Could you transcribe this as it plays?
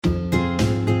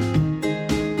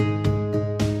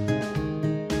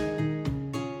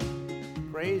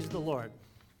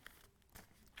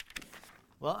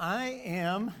Well, I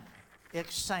am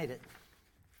excited.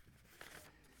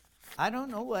 I don't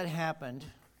know what happened.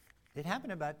 It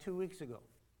happened about 2 weeks ago.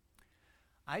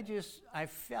 I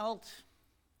felt,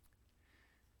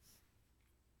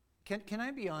 can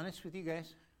I be honest with you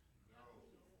guys?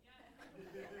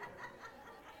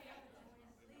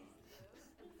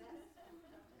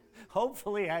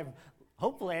 Hopefully I am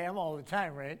all the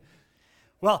time, right?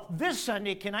 Well, this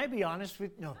Sunday, can I be honest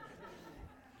with no.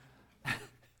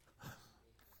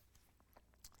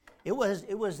 It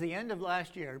was the end of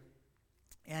last year,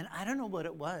 and I don't know what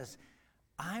it was.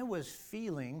 I was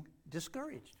feeling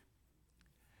discouraged.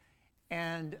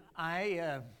 And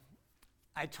I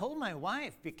told my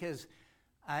wife because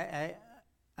I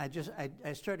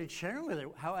started sharing with her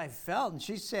how I felt, and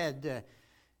she said,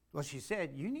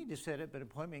 you need to set up an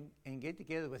appointment and get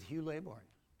together with Hugh Laybourne,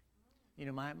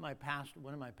 my pastor,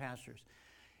 one of my pastors.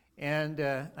 And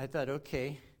I thought,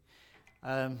 okay,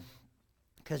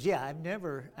 because I've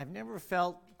never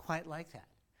felt quite like that.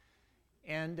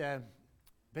 And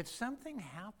but something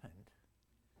happened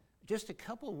just a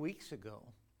couple of weeks ago,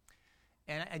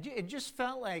 and it just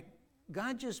felt like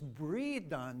God just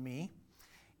breathed on me,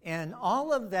 and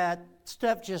all of that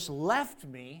stuff just left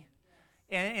me.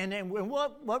 And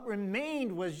what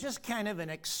remained was just kind of an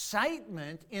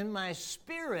excitement in my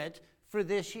spirit for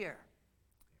this year.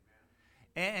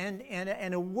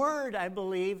 And a word, I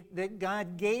believe, that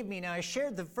God gave me. Now, I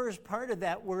shared the first part of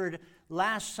that word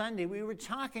last Sunday. We were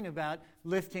talking about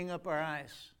lifting up our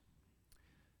eyes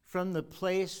from the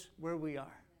place where we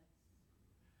are.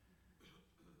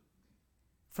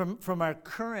 From our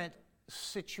current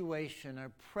situation,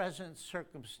 our present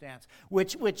circumstance,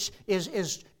 which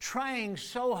is trying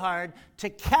so hard to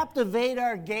captivate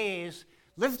our gaze,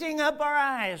 lifting up our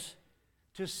eyes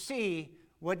to see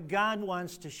what God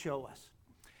wants to show us.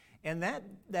 And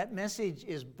that message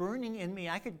is burning in me.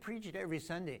 I could preach it every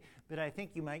Sunday, but I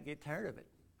think you might get tired of it.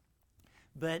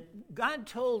 But God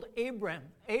told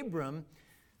Abram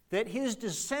that his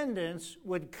descendants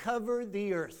would cover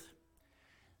the earth.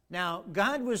 Now,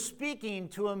 God was speaking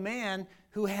to a man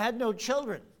who had no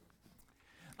children,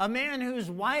 a man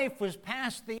whose wife was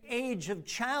past the age of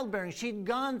childbearing. She'd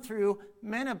gone through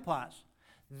menopause.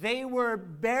 They were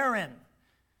barren.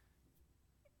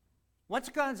 What's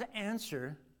God's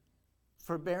answer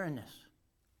for barrenness?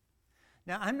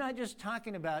 Now, I'm not just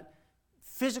talking about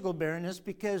physical barrenness,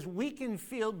 because we can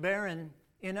feel barren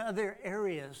in other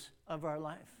areas of our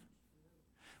life.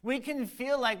 We can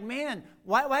feel like, man,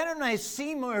 why don't I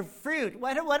see more fruit?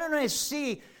 Why don't I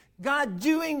see God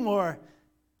doing more?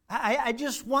 I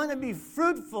just want to be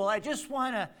fruitful. I just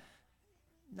want to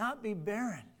not be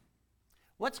barren.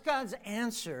 What's God's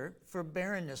answer for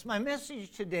barrenness? My message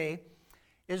today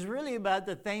is really about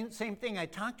the same thing I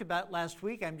talked about last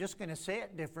week. I'm just going to say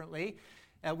it differently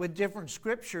with different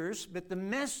scriptures. But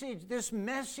this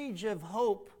message of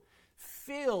hope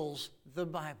fills the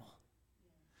Bible.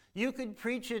 You could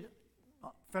preach it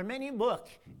from any book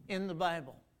in the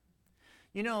Bible.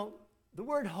 The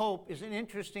word hope is an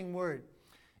interesting word.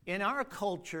 In our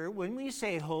culture, when we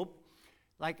say hope,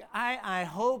 like I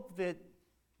hope that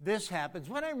this happens,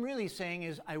 what I'm really saying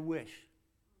is I wish.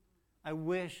 I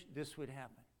wish this would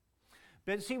happen.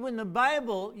 But see, when the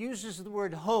Bible uses the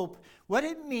word hope, what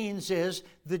it means is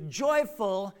the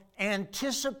joyful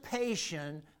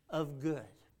anticipation of good,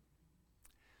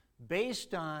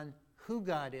 based on who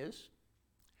God is,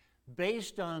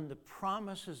 based on the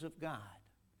promises of God.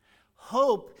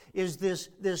 Hope is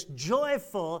this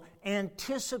joyful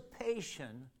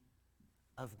anticipation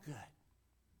of good.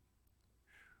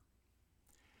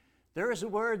 There is a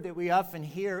word that we often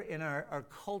hear in our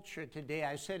culture today.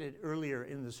 I said it earlier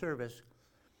in the service.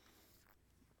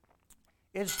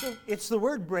 It's the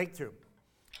word breakthrough.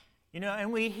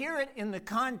 And we hear it in the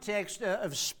context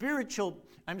of scientific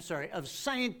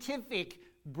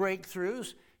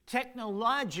breakthroughs,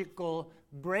 technological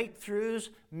breakthroughs,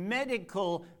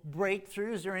 medical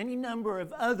breakthroughs, or any number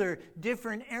of other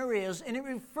different areas, and it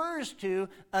refers to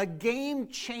a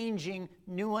game-changing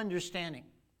new understanding.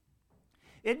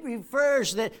 It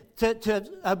refers to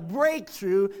a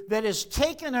breakthrough that has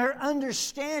taken our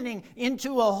understanding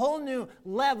into a whole new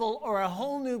level or a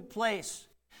whole new place.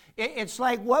 It's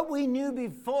like what we knew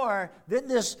before, that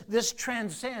this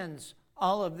transcends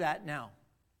all of that now.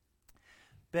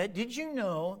 But did you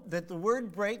know that the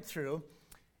word breakthrough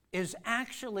is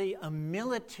actually a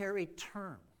military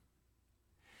term?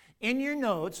 In your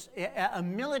notes, a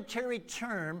military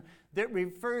term that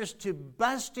refers to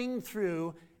busting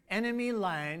through enemy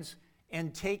lines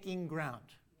and taking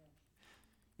ground.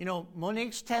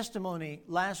 Monique's testimony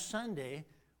last Sunday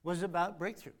was about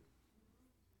breakthrough.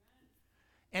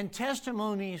 and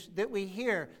testimonies that we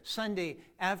hear Sunday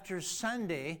after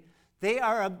Sunday, they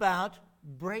are about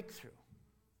breakthrough.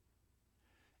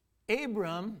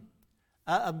 Abram,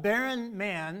 a barren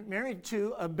man married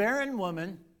to a barren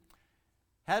woman,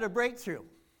 had a breakthrough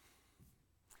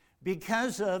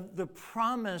because of the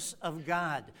promise of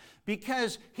God,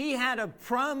 because he had a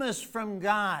promise from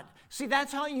God. See,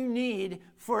 that's all you need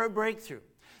for a breakthrough,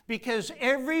 because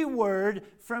every word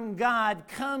from God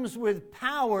comes with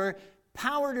power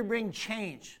to bring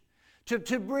change,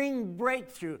 to bring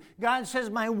breakthrough. God says,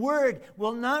 my word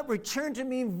will not return to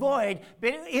me void,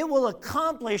 but it will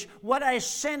accomplish what I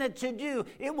sent it to do.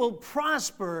 It will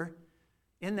prosper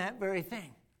in that very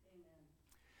thing.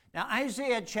 Now,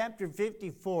 Isaiah chapter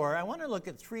 54, I want to look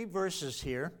at 3 verses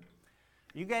here.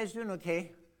 You guys doing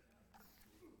okay?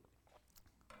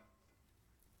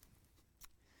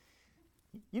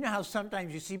 You know how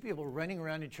sometimes you see people running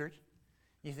around in church?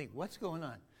 You think, what's going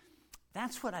on?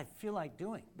 That's what I feel like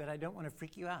doing, but I don't want to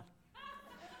freak you out.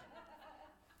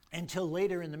 Until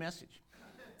later in the message.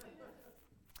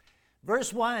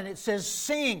 Verse 1, it says,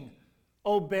 sing,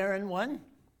 O barren one,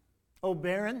 O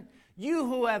barren, you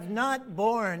who have not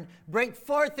borne, break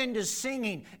forth into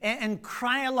singing and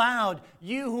cry aloud,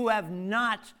 you who have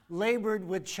not labored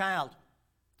with child.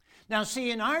 Now,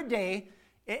 see, in our day,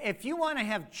 if you want to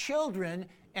have children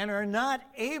and are not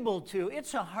able to,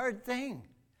 it's a hard thing.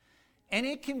 And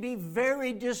it can be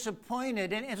very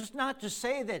disappointed. And it's not to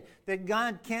say that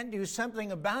God can't do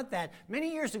something about that.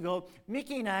 Many years ago,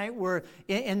 Mickey and I were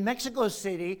in Mexico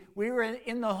City. We were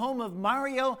in the home of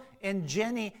Mario and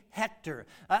Jenny Hector,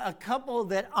 a couple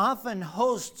that often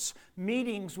hosts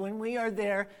meetings when we are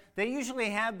there. They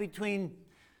usually have between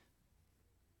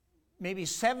maybe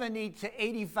 70 to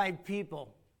 85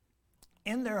 people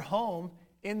in their home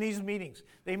in these meetings.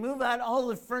 They move out all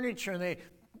the furniture and they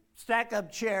stack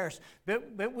up chairs.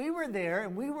 But we were there,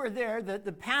 and we were there.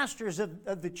 The pastors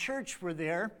of the church were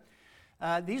there.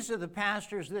 These are the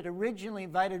pastors that originally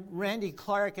invited Randy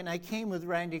Clark, and I came with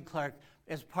Randy Clark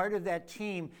as part of that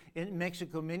team in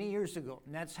Mexico many years ago.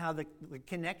 And that's how the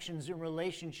connections and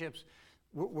relationships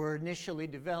were initially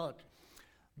developed.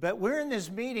 But we're in this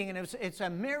meeting, and it's a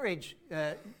marriage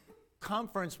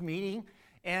conference meeting.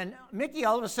 And Mickey,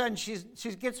 all of a sudden, she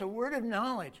gets a word of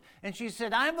knowledge. And she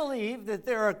said, I believe that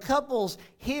there are couples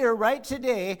here right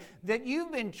today that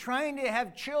you've been trying to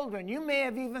have children. You may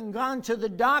have even gone to the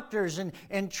doctors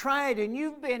and tried, and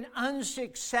you've been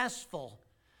unsuccessful.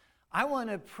 I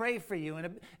want to pray for you.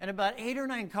 And about 8 or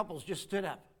 9 couples just stood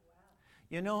up.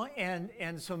 You know,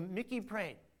 and so Mickey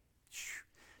prayed.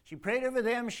 She prayed over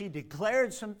them. She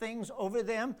declared some things over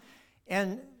them.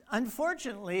 And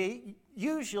unfortunately,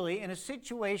 usually in a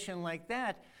situation like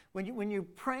that, when you're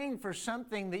praying for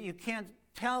something that you can't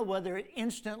tell whether it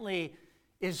instantly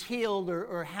is healed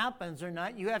or happens or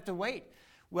not, you have to wait.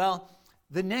 Well,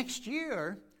 the next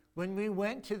year, when we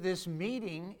went to this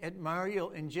meeting at Mario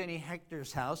and Jenny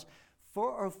Hector's house, 4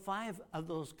 or 5 of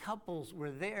those couples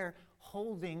were there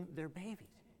holding their babies.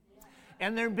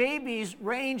 And their babies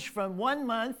ranged from 1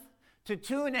 month to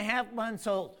 2.5 months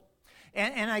old.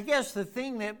 And I guess the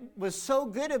thing that was so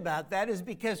good about that is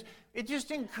because it just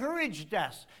encouraged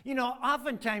us. You know,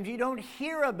 oftentimes you don't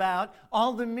hear about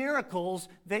all the miracles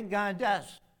that God does.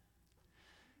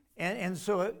 And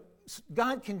so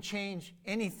God can change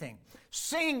anything.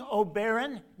 Sing, O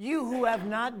barren, you who have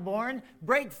not borne,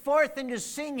 break forth into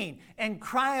singing and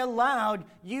cry aloud,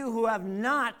 you who have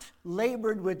not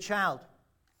labored with child.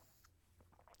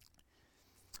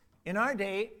 In our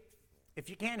day, if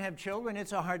you can't have children,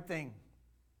 it's a hard thing.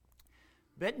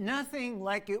 But nothing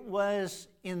like it was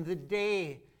in the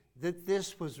day that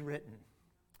this was written.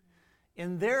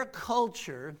 In their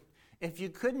culture, if you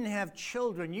couldn't have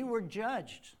children, you were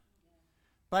judged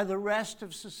by the rest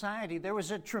of society. There was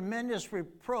a tremendous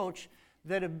reproach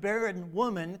that a barren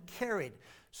woman carried.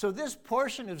 So this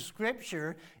portion of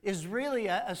Scripture is really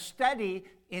a study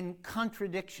in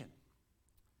contradiction.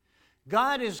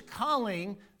 God is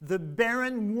calling the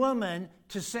barren woman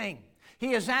to sing.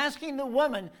 He is asking the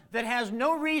woman that has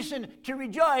no reason to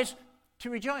rejoice to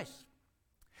rejoice.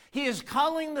 He is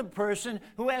calling the person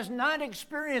who has not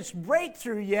experienced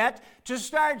breakthrough yet to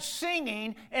start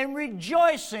singing and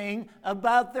rejoicing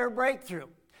about their breakthrough.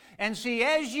 And see,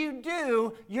 as you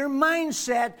do, your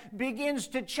mindset begins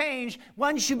to change.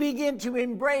 Once you begin to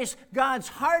embrace God's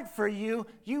heart for you,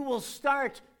 you will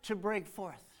start to break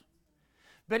forth.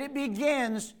 But it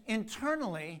begins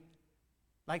internally,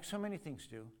 like so many things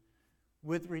do,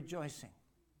 with rejoicing.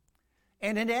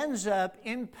 And it ends up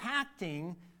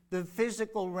impacting the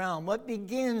physical realm. What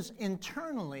begins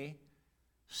internally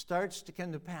starts to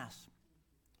come to pass.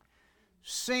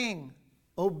 Sing,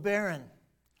 O barren,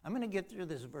 I'm going to get through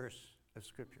this verse of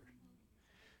Scripture.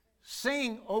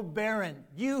 Sing, O barren,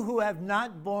 you who have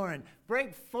not borne.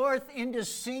 Break forth into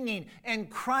singing and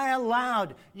cry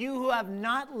aloud, you who have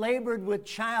not labored with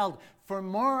child. For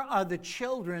more are the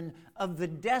children of the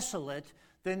desolate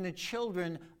than the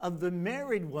children of the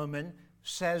married woman,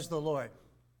 says the Lord.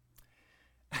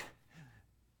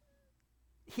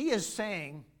 He is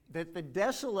saying that the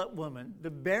desolate woman,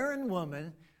 the barren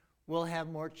woman, will have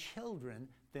more children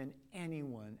than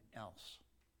anyone else.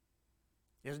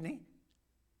 Isn't he?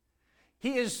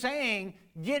 He is saying,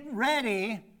 get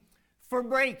ready for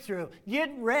breakthrough.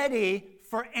 Get ready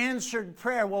for answered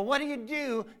prayer. Well, what do you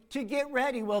do to get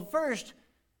ready? Well, first,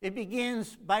 it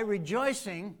begins by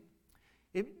rejoicing.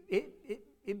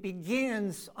 It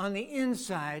begins on the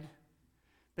inside.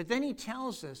 But then he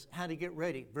tells us how to get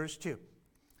ready. Verse 2.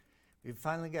 We've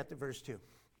finally got to verse 2.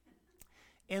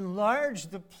 Enlarge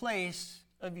the place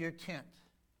of your tent.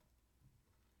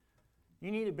 You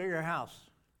need a bigger house.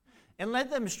 And let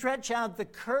them stretch out the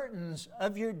curtains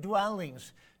of your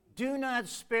dwellings. Do not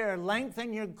spare.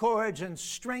 Lengthen your cords and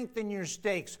strengthen your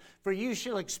stakes, for you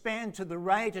shall expand to the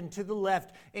right and to the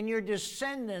left, and your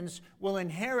descendants will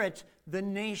inherit the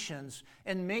nations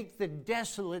and make the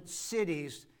desolate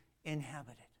cities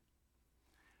inhabited.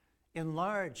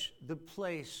 Enlarge the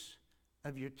place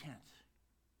of your tent.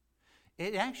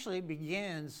 It actually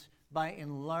begins by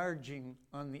enlarging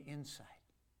on the inside.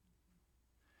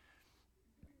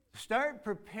 Start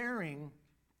preparing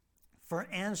for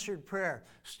answered prayer.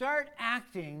 Start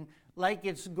acting like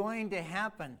it's going to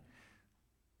happen.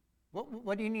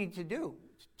 What do you need to do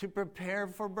to prepare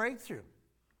for breakthrough?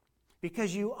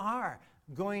 Because you are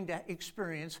going to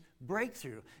experience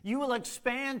breakthrough. You will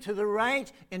expand to the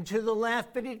right and to the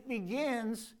left, but it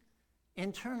begins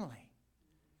internally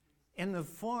in the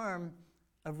form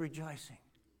of rejoicing.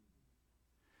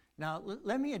 Now,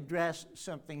 let me address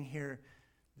something here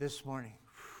this morning.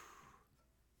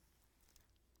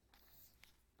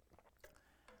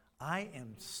 I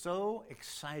am so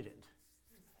excited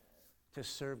to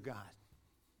serve God.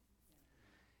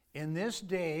 In this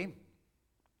day,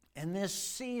 in this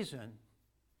season,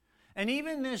 and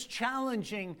even this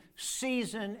challenging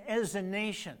season as a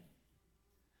nation,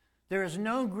 there is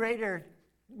no greater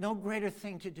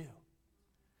thing to do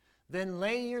than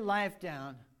lay your life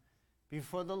down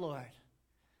before the Lord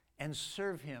and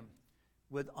serve Him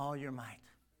with all your might.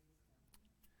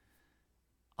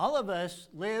 All of us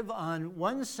live on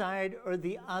one side or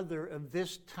the other of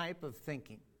this type of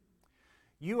thinking.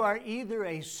 You are either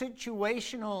a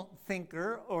situational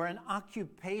thinker or an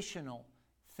occupational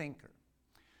thinker.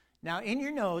 Now, in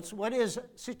your notes, what is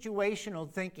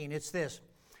situational thinking? It's this.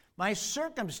 My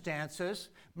circumstances,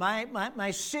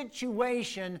 my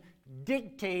situation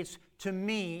dictates to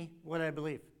me what I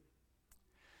believe.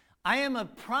 I am a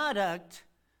product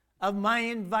of my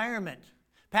environment.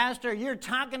 Pastor, you're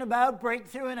talking about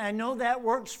breakthrough, and I know that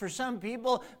works for some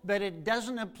people, but it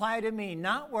doesn't apply to me.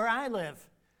 Not where I live.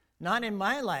 Not in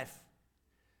my life.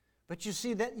 But you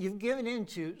see that you've given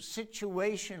into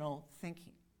situational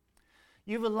thinking.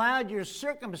 You've allowed your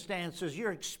circumstances,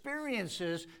 your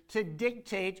experiences to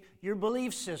dictate your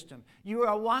belief system. You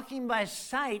are walking by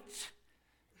sight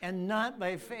and not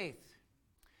by faith.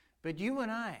 But you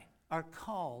and I are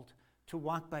called to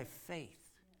walk by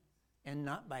faith and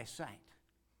not by sight.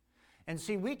 And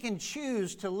see, we can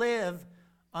choose to live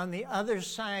on the other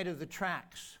side of the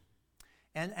tracks.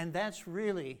 And that's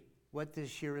really what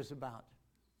this year is about.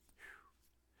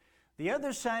 The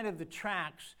other side of the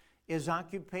tracks is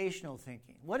occupational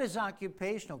thinking. What is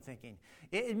occupational thinking?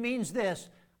 It means this: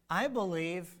 I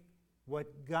believe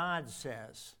what God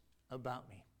says about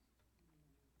me.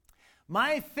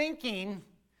 My thinking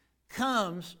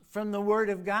comes from the Word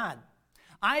of God.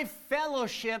 I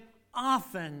fellowship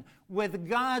often with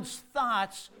God's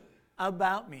thoughts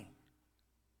about me.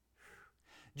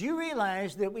 Do you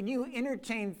realize that when you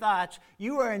entertain thoughts,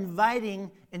 you are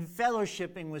inviting and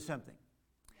fellowshipping with something?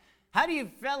 How do you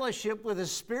fellowship with a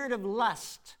spirit of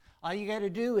lust? All you got to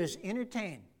do is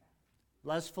entertain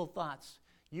lustful thoughts.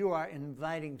 You are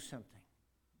inviting something.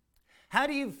 How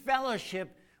do you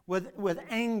fellowship with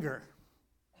anger?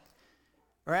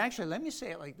 Or actually, let me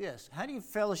say it like this. How do you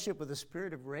fellowship with a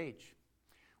spirit of rage?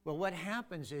 Well, what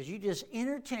happens is you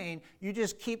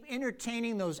just keep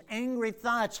entertaining those angry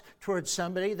thoughts towards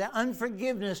somebody, the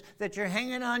unforgiveness that you're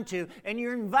hanging on to, and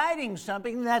you're inviting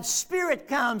something, that spirit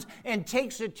comes and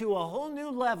takes it to a whole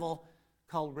new level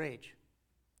called rage.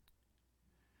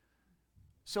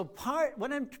 So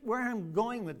where I'm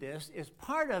going with this is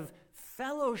part of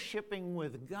fellowshipping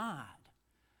with God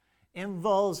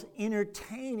involves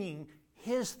entertaining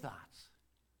His thoughts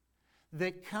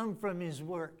that come from His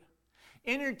Word.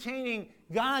 entertaining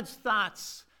God's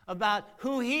thoughts about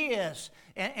who He is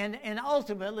and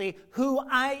ultimately who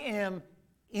I am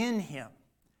in Him.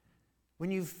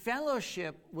 When you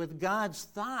fellowship with God's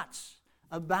thoughts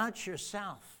about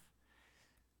yourself,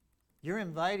 you're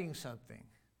inviting something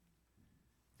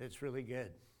that's really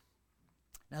good.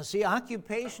 Now, see,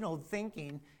 occupational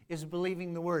thinking is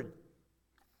believing the Word.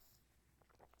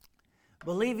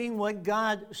 Believing what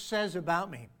God says about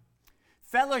me.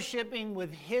 Fellowshipping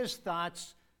with His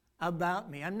thoughts about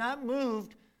me. I'm not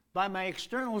moved by my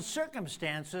external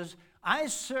circumstances. I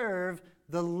serve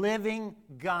the living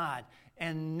God,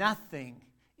 and nothing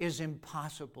is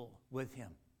impossible with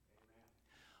Him.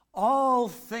 All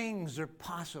things are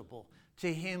possible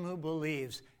to him who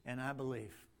believes, and I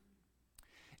believe.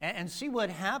 And see, what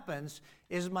happens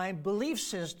is my belief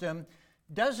system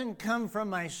doesn't come from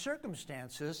my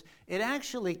circumstances. It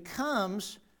actually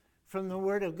comes from the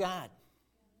Word of God.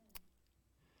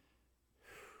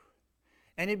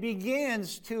 And it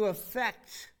begins to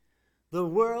affect the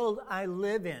world I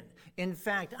live in. In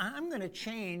fact, I'm going to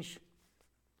change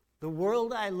the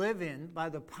world I live in by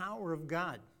the power of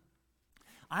God.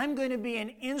 I'm going to be an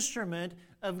instrument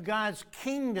of God's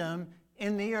kingdom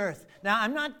in the earth. Now,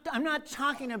 I'm not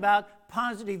talking about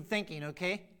positive thinking,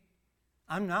 okay?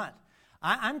 I'm not.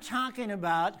 I'm talking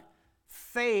about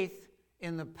faith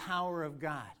in the power of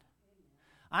God.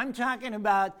 I'm talking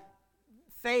about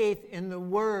faith in the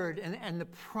Word and the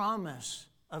promise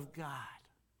of God.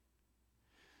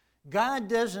 God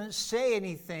doesn't say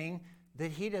anything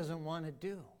that He doesn't want to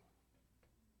do.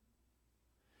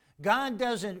 God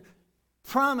doesn't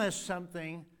promise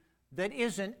something that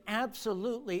isn't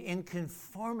absolutely in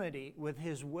conformity with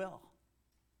His will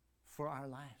for our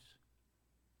lives.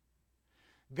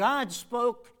 God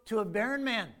spoke to a barren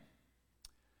man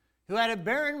who had a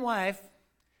barren wife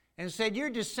and said, your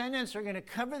descendants are going to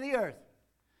cover the earth.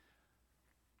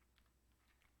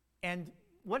 And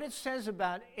what it says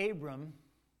about Abram,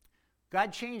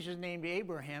 God changed his name to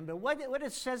Abraham, but what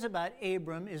it says about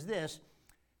Abram is this: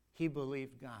 he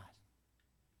believed God.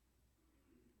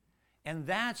 And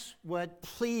that's what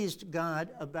pleased God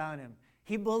about him.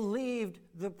 He believed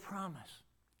the promise.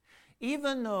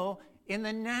 Even though in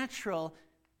the natural,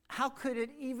 how could it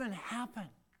even happen?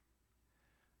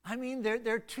 I mean,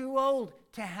 they're too old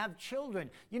to have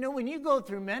children. You know, when you go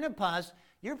through menopause,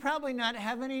 you're probably not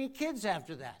having any kids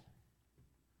after that.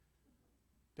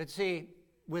 But see,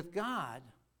 with God,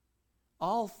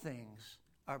 all things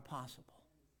are possible.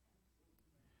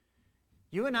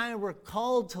 You and I were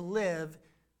called to live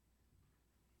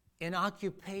in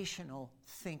occupational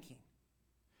thinking.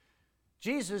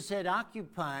 Jesus said,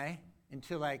 occupy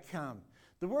until I come.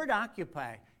 The word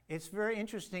occupy, it's very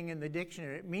interesting in the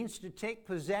dictionary. It means to take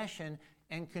possession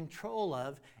and control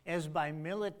of, as by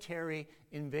military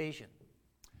invasion.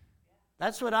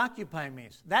 That's what occupy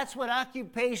means. That's what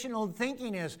occupational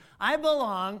thinking is. I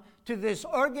belong to this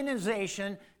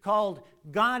organization called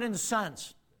God and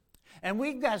Sons. And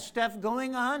we've got stuff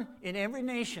going on in every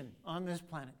nation on this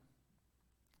planet.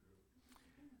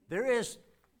 There is,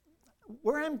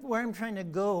 where I'm trying to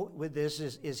go with this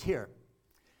is here.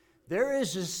 There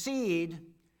is a seed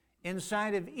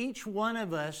inside of each one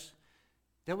of us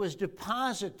that was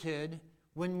deposited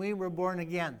when we were born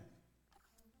again.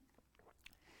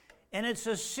 And it's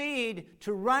a seed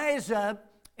to rise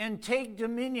up and take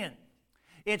dominion.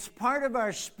 It's part of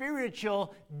our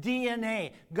spiritual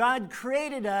DNA. God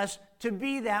created us to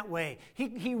be that way.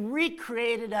 He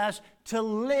recreated us to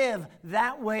live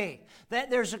that way. That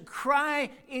there's a cry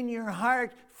in your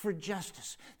heart for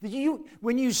justice.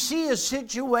 When you see a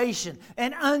situation,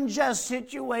 an unjust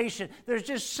situation, there's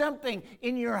just something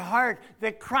in your heart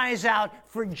that cries out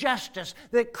for justice,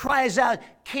 that cries out,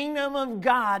 kingdom of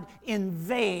God,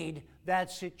 invade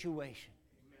that situation.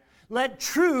 Let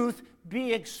truth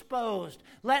be exposed.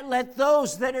 Let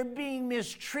those that are being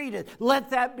mistreated,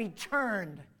 let that be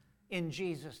turned in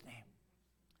Jesus' name.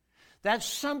 That's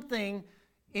something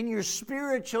in your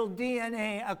spiritual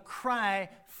DNA, a cry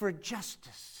for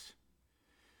justice.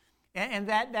 And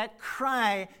that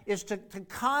cry is to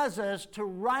cause us to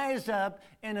rise up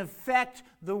and affect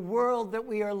the world that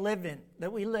we live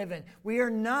in. We are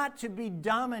not to be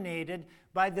dominated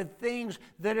by the things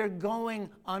that are going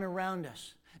on around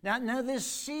us. Now this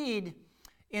seed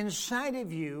inside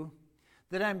of you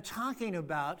that I'm talking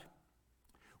about,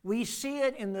 we see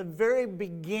it in the very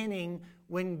beginning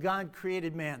when God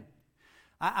created man.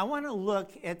 I want to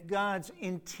look at God's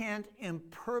intent and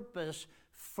purpose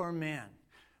for man.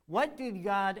 What did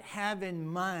God have in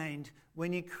mind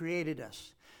when He created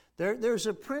us? There's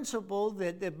a principle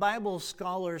that Bible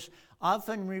scholars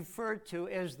often refer to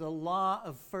as the law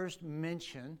of first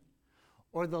mention,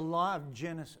 or the law of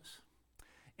Genesis.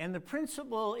 And the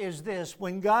principle is this: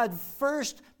 when God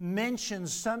first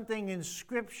mentions something in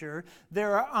Scripture,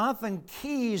 there are often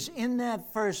keys in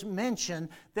that first mention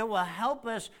that will help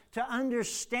us to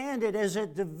understand it as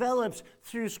it develops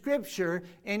through Scripture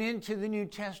and into the New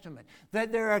Testament.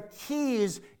 That there are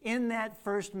keys in that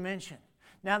first mention.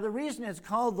 Now, the reason it's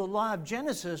called the law of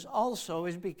Genesis also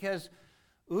is because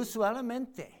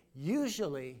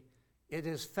usually it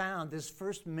is found, this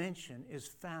first mention is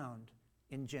found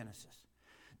in Genesis.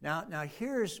 Now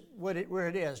here's where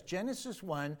it is. Genesis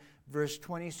 1, verse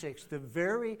 26, the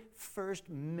very first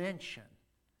mention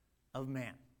of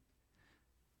man.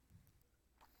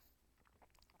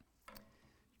 You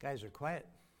guys are quiet.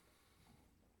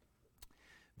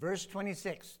 Verse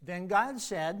 26, then God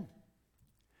said,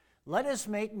 let us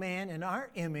make man in our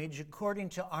image according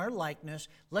to our likeness.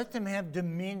 Let them have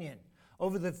dominion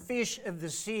over the fish of the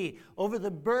sea, over the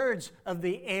birds of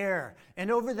the air, and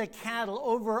over the cattle,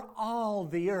 over all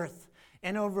the earth,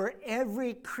 and over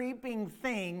every creeping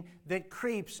thing that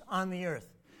creeps on the earth.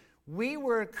 We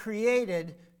were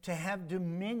created to have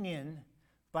dominion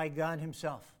by God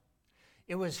Himself.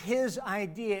 It was His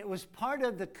idea. It was part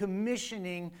of the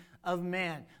commissioning of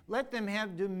man. Let them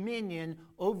have dominion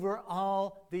over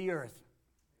all the earth.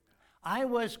 I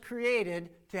was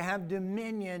created to have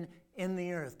dominion in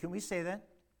the earth. Can we say that?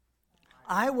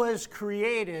 I was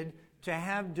created to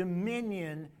have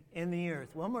dominion in the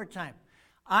earth. One more time.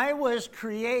 I was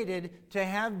created to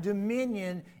have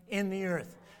dominion in the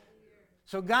earth.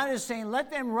 So God is saying, let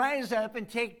them rise up and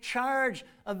take charge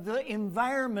of the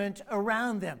environment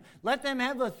around them. Let them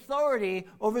have authority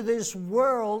over this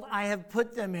world I have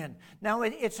put them in. Now,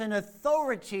 it's an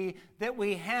authority that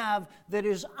we have that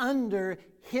is under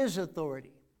His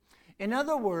authority. In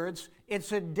other words,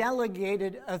 it's a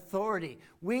delegated authority.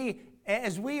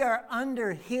 As we are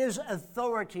under His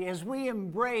authority, as we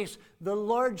embrace the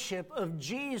lordship of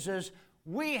Jesus,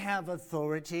 we have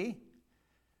authority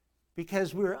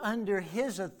because we're under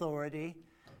His authority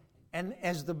and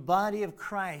as the body of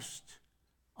Christ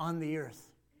on the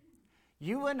earth.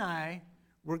 You and I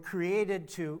were created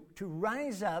to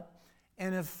rise up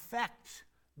and affect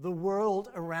the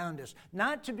world around us,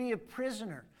 not to be a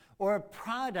prisoner or a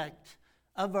product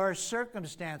of our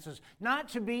circumstances, not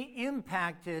to be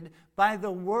impacted by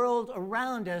the world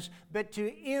around us, but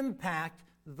to impact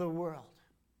the world.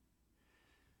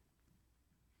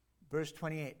 Verse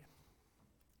 28.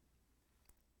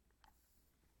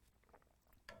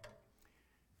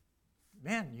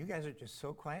 Man, you guys are just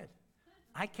so quiet.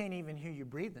 I can't even hear you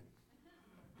breathing.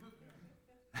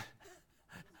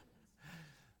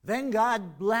 Then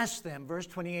God blessed them, verse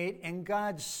 28, and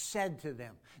God said to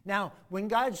them. Now, when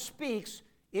God speaks,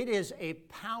 it is a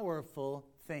powerful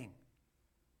thing.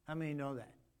 How many know that?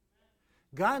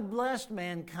 God blessed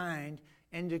mankind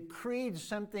and decreed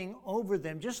something over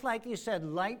them. Just like He said,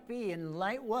 light be, and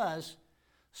light was,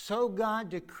 so God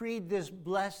decreed this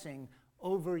blessing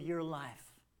over your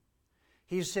life.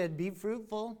 He said, be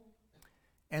fruitful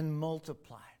and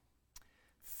multiply.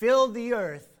 Fill the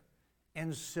earth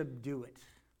and subdue it.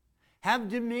 Have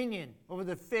dominion over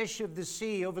the fish of the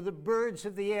sea, over the birds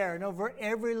of the air, and over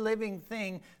every living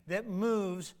thing that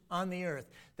moves on the earth.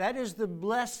 That is the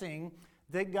blessing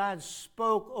that God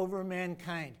spoke over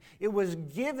mankind. It was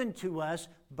given to us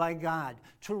by God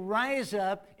to rise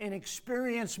up and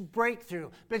experience breakthrough.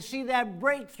 But see, that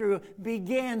breakthrough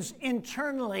begins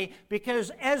internally,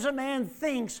 because as a man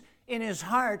thinks in his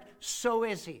heart, so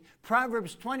is he.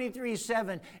 Proverbs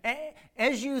 23:7.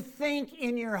 As you think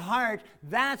in your heart,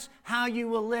 that's how you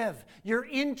will live. Your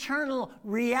internal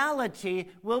reality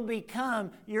will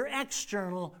become your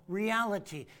external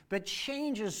reality. But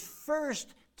changes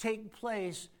first take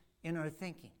place in our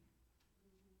thinking.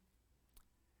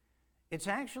 It's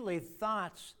actually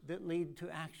thoughts that lead to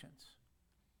actions.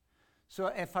 So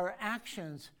if our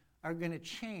actions are going to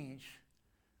change,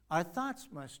 our thoughts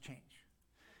must change.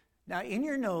 Now, in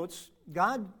your notes,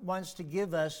 God wants to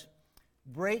give us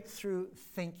breakthrough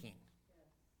thinking.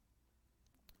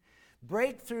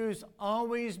 Breakthroughs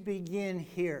always begin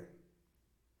here,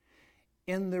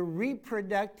 in the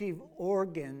reproductive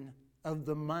organ of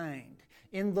the mind,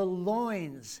 in the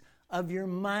loins of your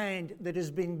mind that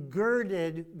has been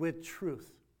girded with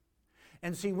truth.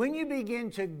 And see, when you begin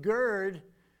to gird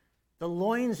the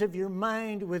loins of your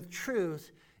mind with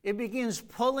truth, it begins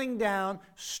pulling down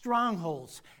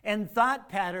strongholds and thought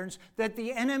patterns that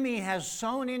the enemy has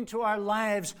sown into our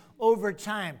lives over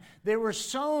time. They were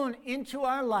sown into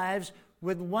our lives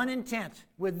with one intent,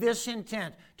 with this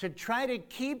intent, to try to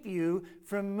keep you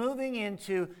from moving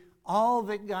into all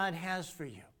that God has for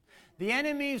you. The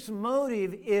enemy's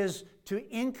motive is to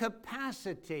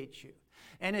incapacitate you.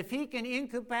 And if he can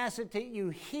incapacitate you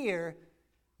here,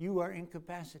 you are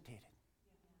incapacitated.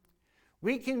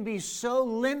 We can be so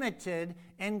limited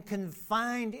and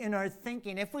confined in our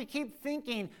thinking. If we keep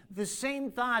thinking the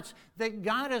same thoughts that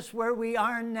got us where we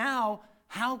are now,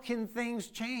 how can things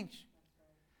change?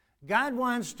 God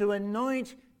wants to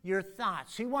anoint your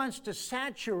thoughts. He wants to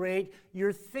saturate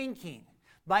your thinking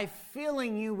by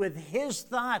filling you with his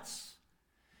thoughts.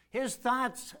 His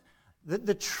thoughts,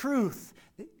 the truth.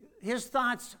 His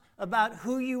thoughts about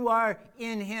who you are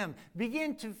in him.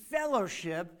 Begin to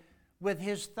fellowship with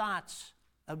his thoughts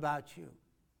about you.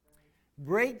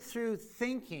 Breakthrough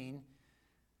thinking,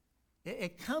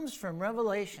 it comes from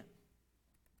revelation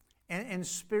and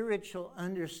spiritual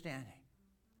understanding.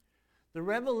 The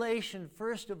revelation,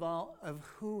 first of all, of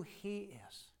who he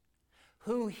is,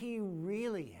 who he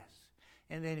really is,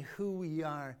 and then who we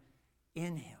are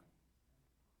in him.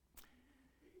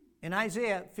 In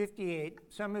Isaiah 58,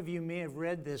 some of you may have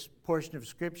read this portion of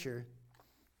Scripture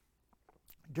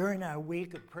during our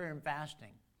week of prayer and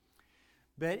fasting.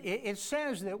 But it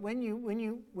says that when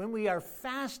we are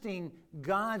fasting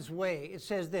God's way, it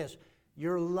says this,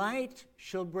 your light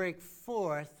shall break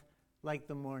forth like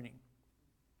the morning.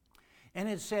 And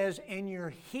it says, and your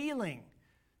healing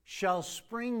shall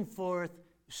spring forth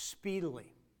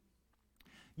speedily.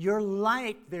 Your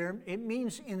light there, it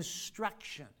means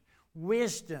instruction,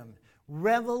 wisdom,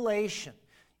 revelation.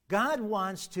 God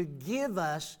wants to give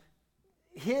us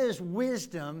his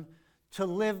wisdom to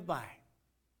live by.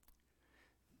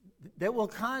 That will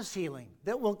cause healing,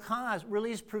 that will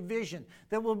release provision,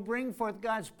 that will bring forth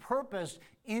God's purpose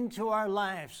into our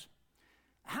lives.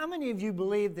 How many of you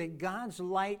believe that God's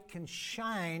light can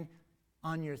shine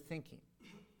on your thinking?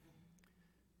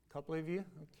 A couple of you?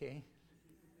 Okay.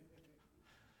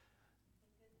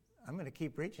 I'm going to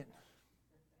keep preaching.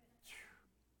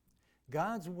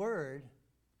 God's word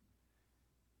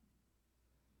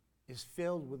is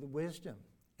filled with wisdom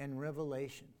and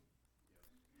revelation.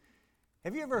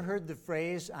 Have you ever heard the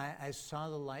phrase, I saw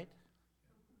the light?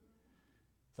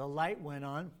 The light went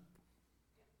on.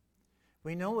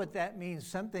 We know what that means.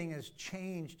 Something has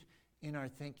changed in our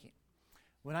thinking.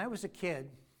 When I was a kid,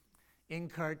 in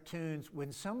cartoons,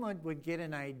 when someone would get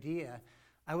an idea,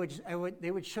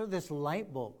 they would show this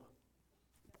light bulb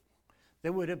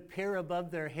that would appear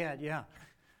above their head. Yeah.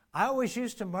 I always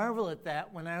used to marvel at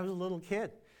that when I was a little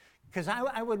kid. Because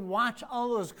I would watch all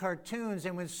those cartoons,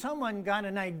 and when someone got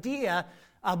an idea,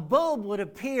 a bulb would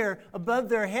appear above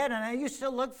their head, and I used to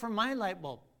look for my light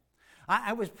bulb.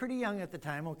 I was pretty young at the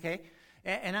time, okay?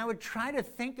 And I would try to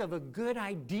think of a good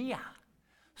idea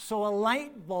so a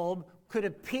light bulb could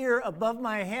appear above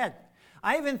my head.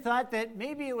 I even thought that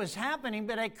maybe it was happening,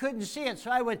 but I couldn't see it.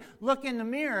 So I would look in the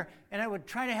mirror, and I would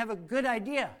try to have a good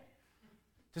idea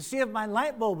to see if my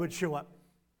light bulb would show up.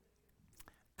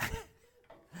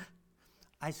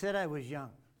 I said I was young.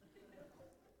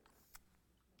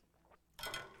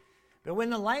 But when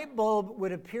the light bulb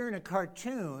would appear in a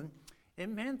cartoon, it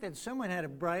meant that someone had a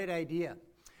bright idea.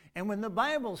 And when the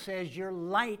Bible says your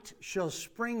light shall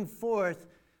spring forth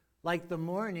like the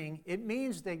morning, it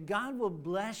means that God will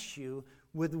bless you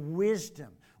with wisdom,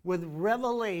 with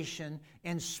revelation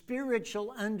and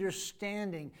spiritual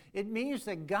understanding. It means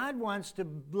that God wants to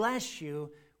bless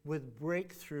you with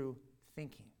breakthrough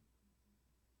thinking.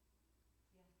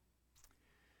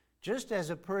 Just as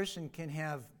a person can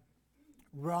have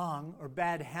wrong or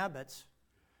bad habits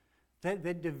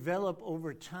that develop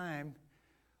over time,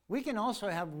 we can also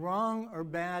have wrong or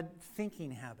bad thinking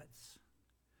habits.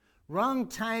 Wrong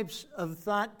types of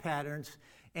thought patterns.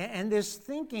 And this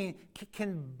thinking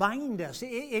can bind us.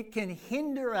 It can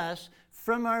hinder us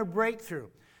from our breakthrough.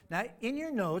 Now, in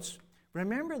your notes,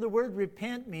 remember the word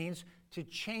repent means to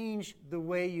change the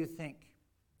way you think.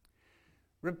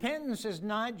 Repentance is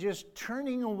not just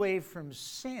turning away from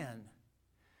sin,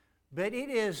 but it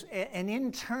is an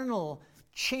internal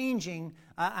changing.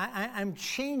 I'm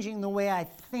changing the way I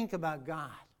think about God.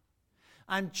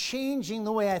 I'm changing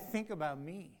the way I think about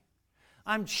me.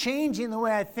 I'm changing the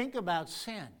way I think about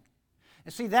sin.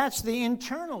 And see, that's the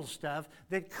internal stuff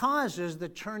that causes the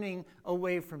turning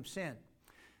away from sin.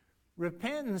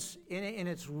 Repentance, in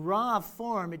its raw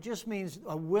form, it just means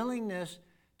a willingness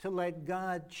to let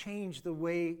God change the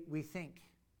way we think.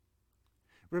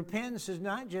 Repentance is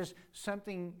not just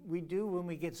something we do when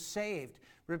we get saved.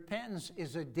 Repentance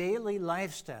is a daily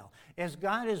lifestyle. As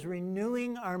God is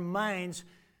renewing our minds,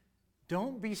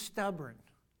 don't be stubborn.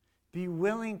 Be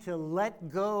willing to let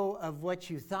go of what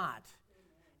you thought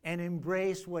and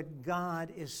embrace what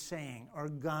God is saying or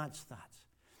God's thoughts.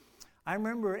 I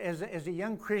remember as a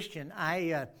young Christian,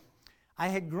 I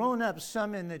had grown up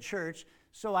some in the church,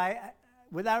 so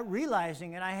without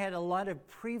realizing it, I had a lot of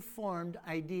preformed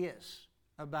ideas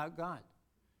about God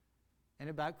and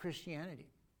about Christianity.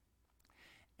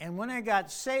 And when I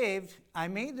got saved, I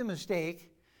made the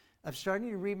mistake of starting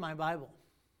to read my Bible.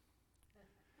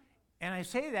 And I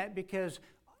say that because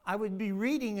I would be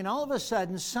reading, and all of a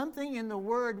sudden, something in the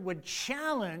Word would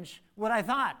challenge what I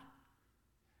thought.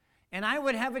 And I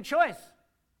would have a choice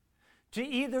to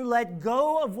either let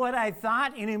go of what I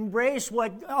thought and embrace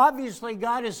what obviously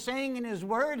God is saying in His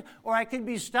Word, or I could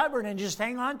be stubborn and just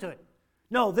hang on to it.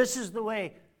 No, this is the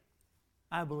way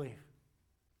I believe.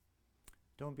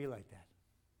 Don't be like that.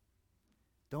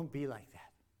 Don't be like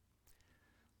that.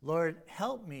 Lord,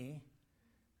 help me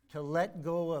to let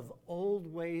go of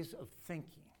old ways of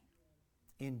thinking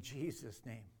in Jesus'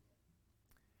 name.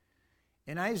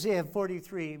 In Isaiah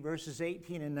 43, verses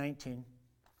 18 and 19,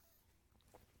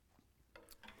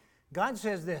 God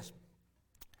says this,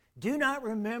 "Do not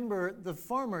remember the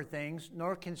former things,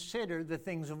 nor consider the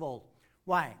things of old."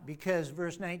 Why? Because,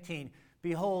 verse 19,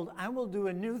 "Behold, I will do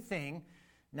a new thing.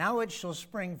 Now it shall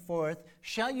spring forth.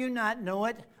 Shall you not know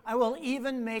it? I will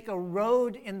even make a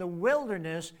road in the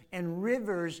wilderness and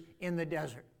rivers in the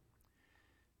desert."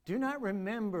 Do not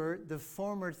remember the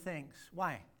former things.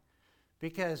 Why?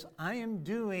 Because I am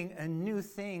doing a new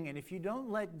thing, and if you don't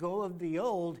let go of the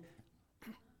old,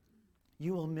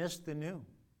 you will miss the new.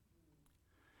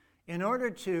 In order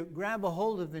to grab a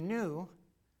hold of the new,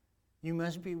 you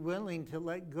must be willing to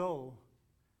let go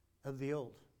of the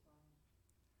old.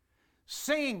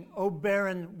 Sing, O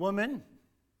barren woman.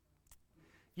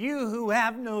 You who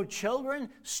have no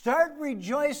children, start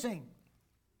rejoicing.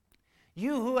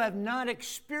 You who have not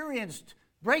experienced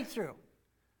breakthrough,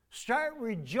 start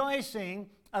rejoicing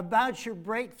about your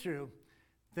breakthrough.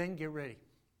 Then get ready.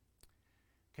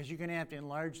 Because you're going to have to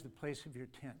enlarge the place of your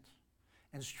tent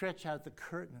and stretch out the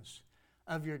curtains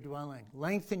of your dwelling.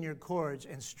 Lengthen your cords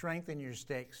and strengthen your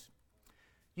stakes.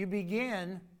 You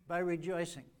begin by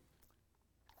rejoicing.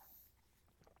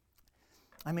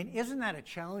 I mean, isn't that a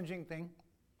challenging thing?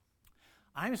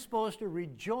 I'm supposed to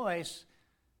rejoice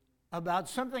about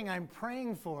something I'm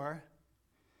praying for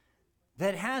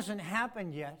that hasn't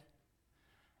happened yet,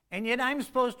 and yet I'm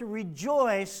supposed to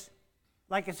rejoice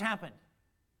like it's happened.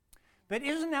 But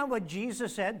isn't that what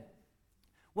Jesus said?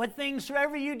 What things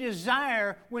soever you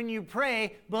desire when you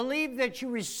pray, believe that you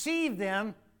receive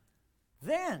them,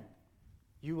 then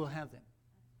you will have them.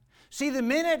 See, the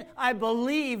minute I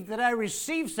believe that I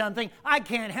receive something, I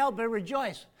can't help but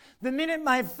rejoice. The minute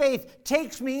my faith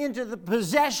takes me into the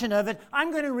possession of it,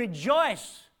 I'm going to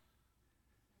rejoice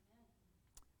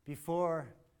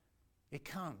before it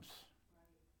comes.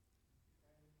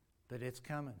 But it's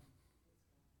coming.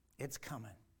 It's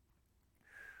coming.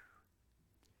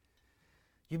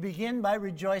 You begin by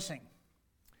rejoicing.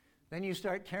 Then you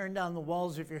start tearing down the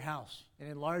walls of your house and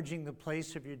enlarging the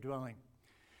place of your dwelling.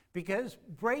 Because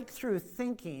breakthrough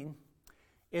thinking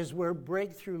is where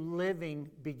breakthrough living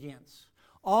begins.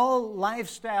 All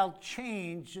lifestyle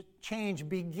change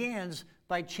begins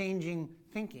by changing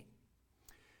thinking.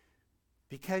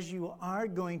 Because you are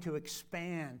going to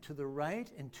expand to the right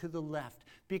and to the left.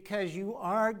 Because you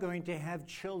are going to have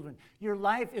children. Your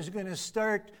life is going to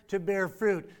start to bear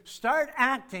fruit. Start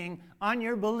acting on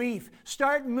your belief.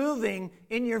 Start moving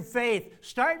in your faith.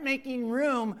 Start making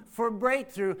room for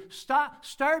breakthrough.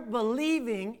 Start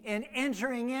believing and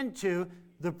entering into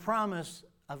the promise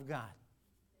of God.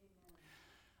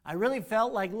 I really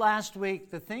felt like last week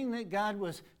the thing that God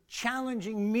was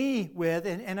challenging me with,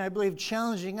 and I believe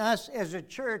challenging us as a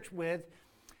church with,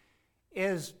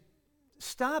 is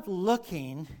stop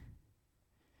looking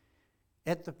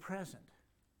at the present.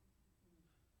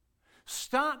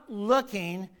 Stop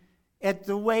looking at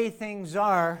the way things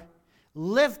are.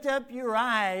 Lift up your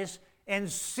eyes and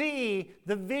see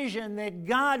the vision that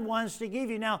God wants to give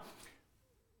you. Now,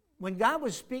 when God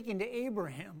was speaking to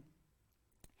Abraham,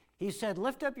 He said,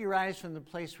 lift up your eyes from the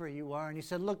place where you are. And He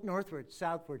said, look northward,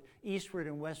 southward, eastward,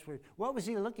 and westward. What was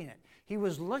He looking at? He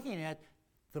was looking at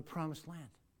the promised land.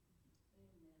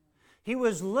 He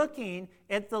was looking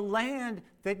at the land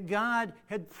that God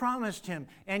had promised him.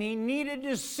 And he needed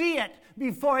to see it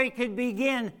before he could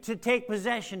begin to take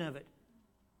possession of it.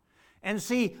 And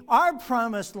see, our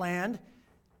promised land,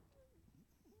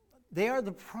 they are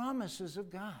the promises of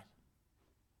God.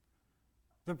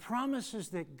 The promises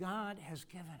that God has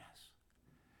given us.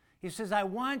 He says, I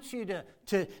want you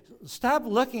to stop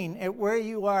looking at where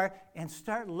you are and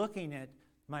start looking at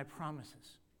my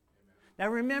promises. Now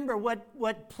remember,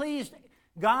 what pleased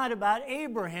God about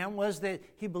Abraham was that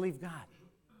he believed God.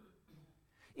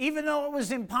 Even though it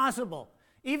was impossible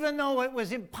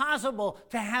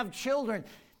to have children,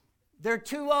 They're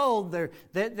too old.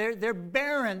 They're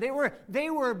barren. They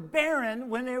were barren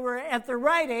when they were at the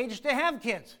right age to have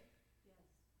kids.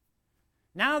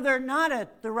 Now they're not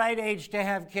at the right age to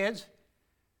have kids,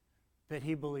 but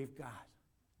he believed God.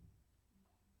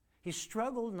 He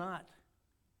struggled not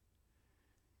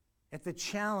at the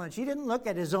challenge. He didn't look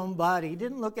at his own body. He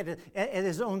didn't look at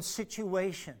his own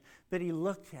situation, but he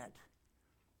looked at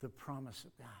the promise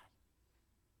of God.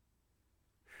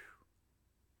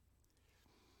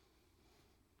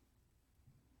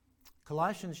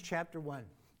 Colossians chapter 1.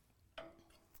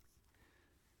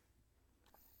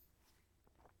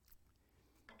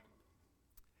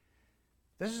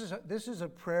 This is a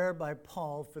prayer by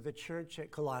Paul for the church at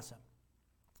Colossae.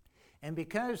 And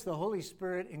because the Holy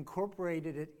Spirit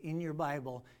incorporated it in your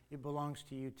Bible, it belongs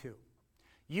to you too.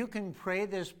 You can pray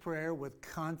this prayer with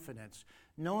confidence,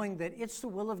 knowing that it's the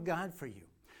will of God for you.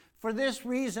 For this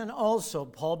reason also,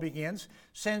 Paul begins,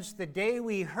 since the day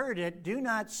we heard it, do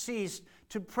not cease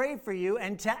to pray for you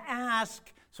and to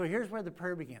ask. So here's where the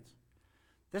prayer begins.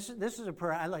 This is a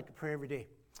prayer I like to pray every day.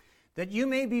 That you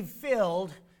may be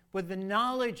filled with the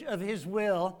knowledge of his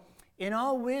will in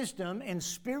all wisdom and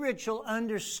spiritual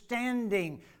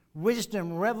understanding,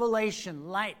 wisdom, revelation,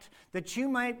 light, that you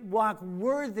might walk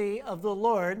worthy of the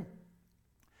Lord,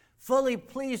 fully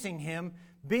pleasing him,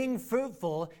 being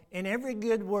fruitful in every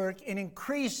good work and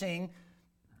increasing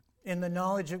in the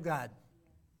knowledge of God.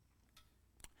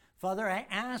 Father, I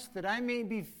ask that I may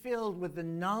be filled with the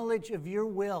knowledge of your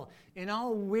will in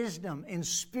all wisdom and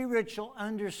spiritual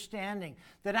understanding,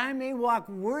 that I may walk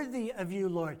worthy of you,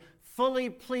 Lord, fully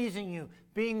pleasing you,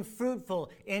 being fruitful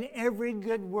in every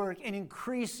good work and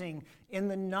increasing in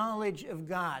the knowledge of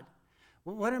God.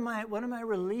 What am I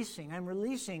releasing? I'm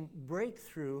releasing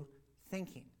breakthrough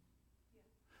thinking.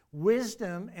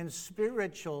 Wisdom and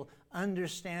spiritual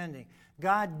understanding.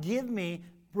 God, give me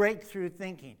breakthrough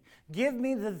thinking. Give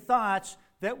me the thoughts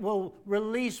that will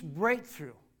release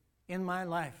breakthrough in my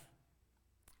life.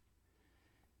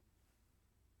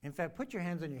 In fact, put your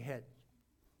hands on your head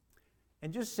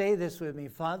and just say this with me.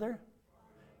 Father,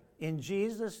 in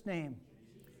Jesus' name,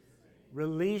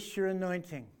 release your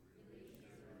anointing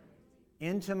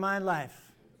into my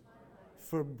life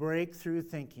for breakthrough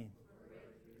thinking.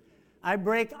 I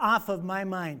break off of my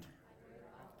mind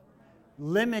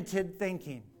limited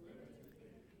thinking,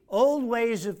 old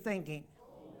ways of thinking,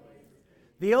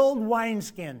 the old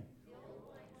wineskin.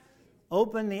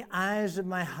 Open the eyes of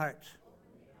my heart.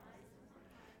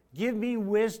 Give me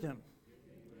wisdom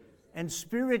and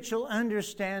spiritual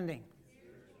understanding.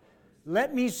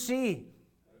 Let me see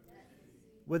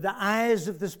with the eyes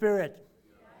of the Spirit.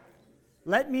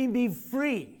 Let me be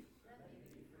free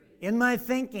in my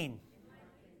thinking.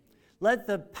 Let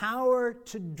the power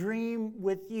to dream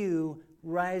with you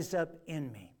rise up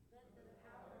in me.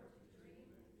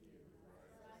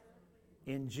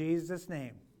 In Jesus'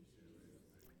 name,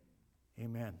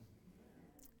 amen.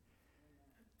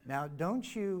 Now,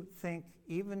 don't you think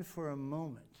even for a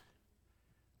moment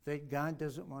that God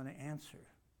doesn't want to answer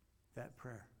that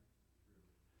prayer.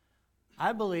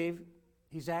 I believe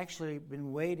he's actually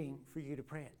been waiting for you to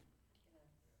pray it.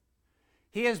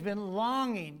 He has been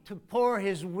longing to pour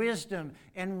his wisdom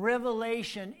and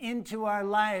revelation into our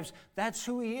lives. That's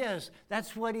who he is.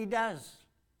 That's what he does.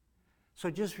 So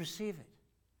just receive it.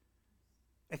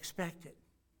 Expect it.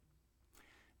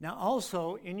 Now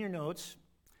also, in your notes,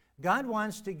 God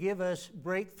wants to give us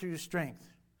breakthrough strength.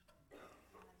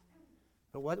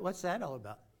 But what's that all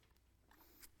about?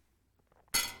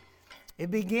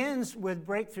 It begins with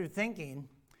breakthrough thinking,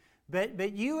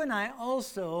 but you and I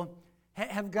also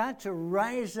have got to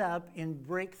rise up in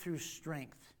breakthrough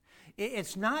strength.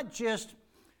 It's not just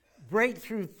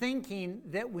breakthrough thinking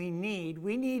that we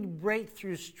need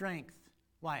breakthrough strength.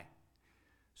 Why?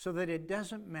 So that it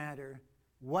doesn't matter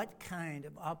what kind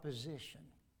of opposition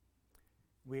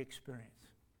we experience.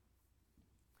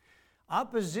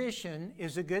 Opposition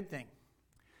is a good thing.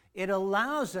 It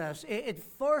allows us, it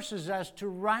forces us to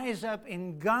rise up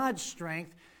in God's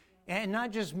strength and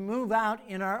not just move out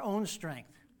in our own strength.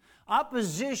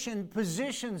 Opposition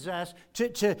positions us to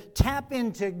tap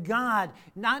into God,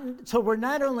 so we're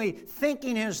not only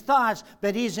thinking his thoughts,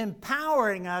 but he's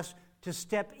empowering us to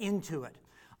step into it.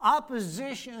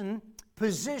 Opposition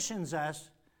positions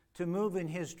us to move in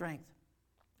his strength.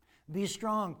 Be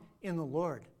strong in the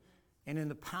Lord and in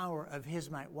the power of his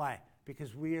might. Why?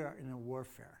 Because we are in a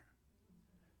warfare.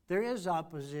 There is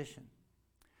opposition.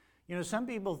 You know, some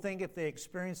people think if they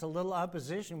experience a little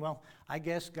opposition, well, I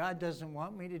guess God doesn't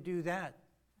want me to do that.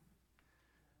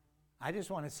 I just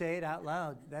want to say it out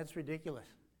loud. That's ridiculous.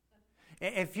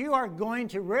 If you are going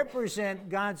to represent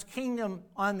God's kingdom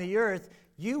on the earth,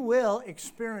 you will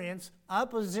experience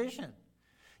opposition.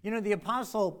 You know, the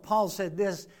Apostle Paul said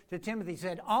this to Timothy, he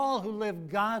said, all who live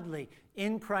godly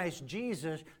in Christ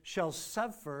Jesus shall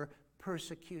suffer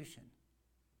persecution.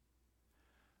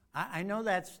 I know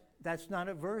that's not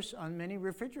a verse on many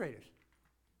refrigerators.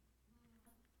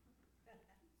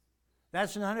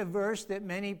 That's not a verse that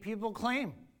many people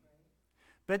claim.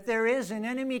 But there is an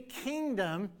enemy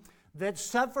kingdom that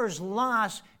suffers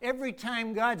loss every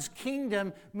time God's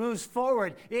kingdom moves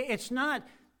forward. It's not,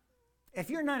 if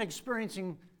you're not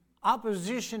experiencing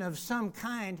opposition of some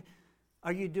kind,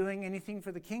 are you doing anything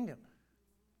for the kingdom?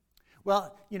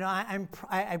 Well, you know, I'm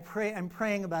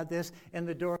praying about this and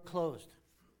the door closed.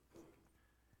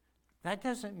 That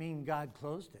doesn't mean God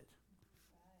closed it.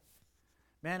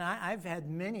 Man, I've had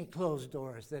many closed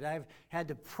doors that I've had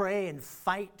to pray and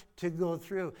fight to go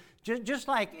through. Just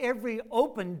like every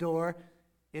open door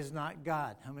is not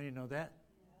God. How many know that?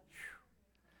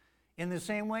 In the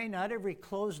same way, not every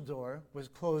closed door was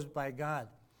closed by God.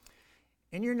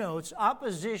 In your notes,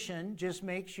 opposition just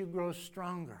makes you grow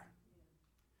stronger.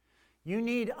 You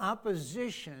need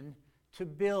opposition to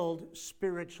build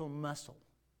spiritual muscle.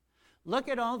 Look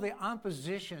at all the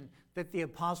opposition that the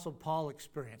Apostle Paul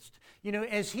experienced. You know,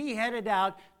 as he headed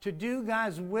out to do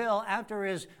God's will after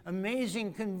his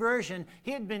amazing conversion,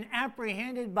 he had been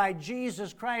apprehended by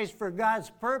Jesus Christ for God's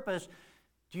purpose.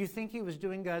 Do you think he was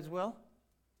doing God's will?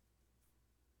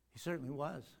 He certainly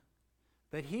was.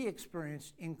 But he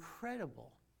experienced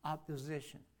incredible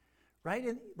opposition. Right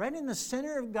in the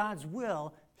center of God's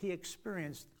will, he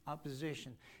experienced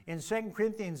opposition. In 2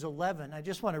 Corinthians 11, I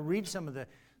just want to read some of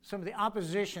the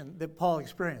opposition that Paul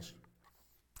experienced.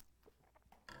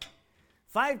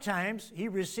 5 times he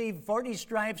received 40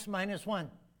 stripes minus 1.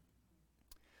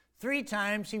 3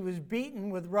 times he was beaten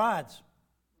with rods.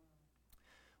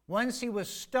 Once he was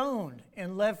stoned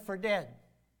and left for dead.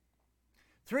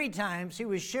 3 times he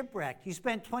was shipwrecked. He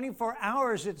spent 24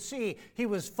 hours at sea. He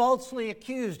was falsely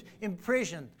accused,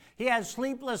 imprisoned. He had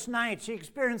sleepless nights. He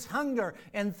experienced hunger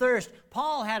and thirst.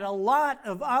 Paul had a lot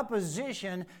of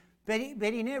opposition, but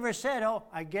he never said, oh,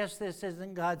 I guess this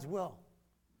isn't God's will.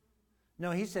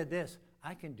 No, he said this,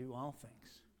 I can do all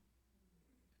things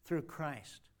through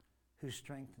Christ who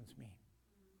strengthens me.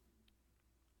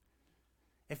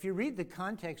 If you read the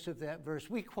context of that verse,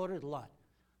 we quote it a lot.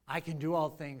 I can do all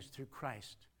things through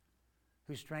Christ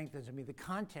who strengthens me. The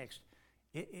context,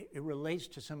 it relates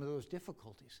to some of those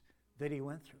difficulties that he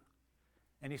went through.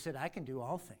 And he said, I can do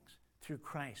all things through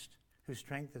Christ who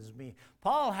strengthens me.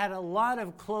 Paul had a lot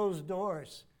of closed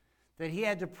doors that he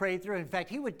had to pray through. In fact,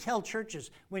 he would tell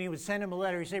churches when he would send them a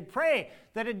letter, he'd say, pray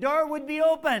that a door would be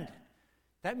opened.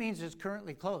 That means it's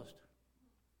currently closed.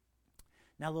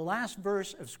 Now, the last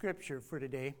verse of Scripture for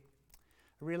today,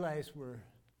 I realize we're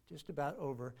just about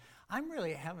over. I'm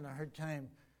really having a hard time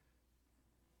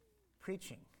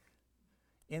preaching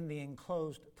in the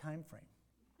enclosed time frame.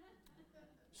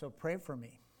 So pray for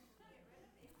me.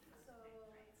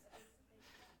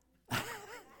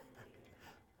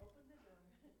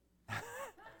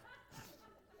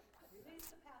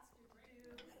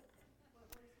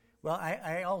 Well,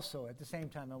 I also, at the same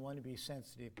time, I want to be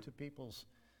sensitive to people's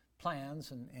plans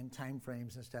and time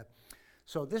frames and stuff.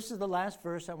 So this is the last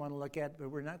verse I want to look at, but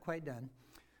we're not quite done.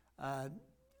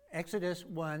 Exodus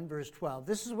 1, verse 12.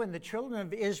 This is when the children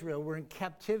of Israel were in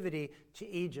captivity to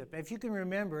Egypt. If you can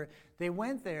remember, they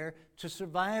went there to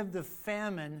survive the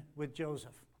famine with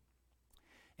Joseph.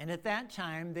 And at that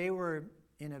time, they were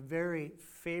in a very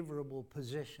favorable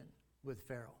position with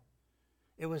Pharaoh.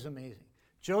 It was amazing.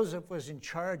 Joseph was in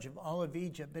charge of all of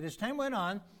Egypt. But as time went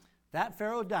on, that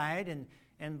Pharaoh died,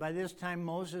 and by this time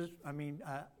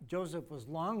Joseph was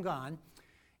long gone,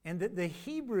 and the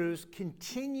Hebrews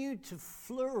continued to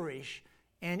flourish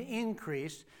and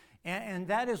increase, and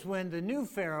that is when the new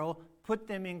Pharaoh put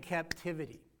them in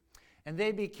captivity. And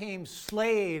they became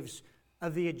slaves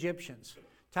of the Egyptians.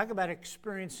 Talk about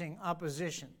experiencing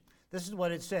opposition. This is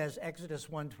what it says, Exodus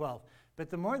 1:12. But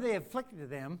the more they afflicted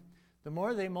them, the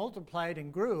more they multiplied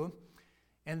and grew,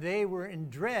 and they were in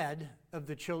dread of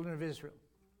the children of Israel.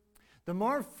 The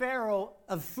more Pharaoh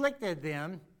afflicted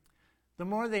them, the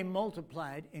more they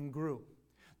multiplied and grew.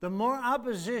 The more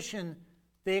opposition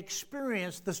they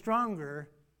experienced, the stronger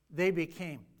they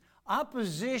became.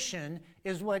 Opposition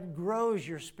is what grows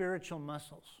your spiritual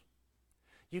muscles.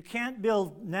 You can't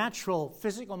build natural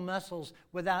physical muscles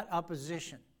without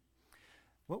opposition.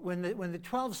 When the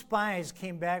 12 spies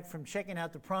came back from checking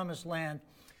out the promised land,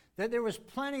 that there was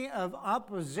plenty of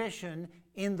opposition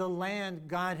in the land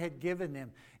God had given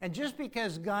them. And just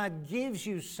because God gives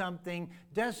you something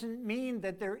doesn't mean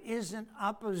that there isn't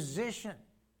opposition.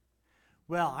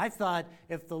 Well, I thought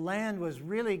if the land was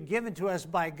really given to us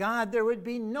by God, there would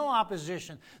be no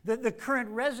opposition. The current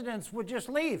residents would just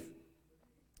leave.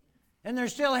 And they're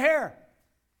still here.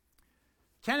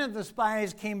 10 of the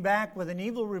spies came back with an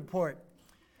evil report.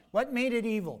 What made it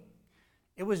evil?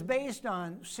 It was based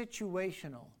on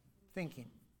situational thinking,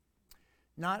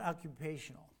 not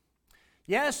occupational.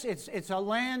 Yes, it's a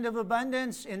land of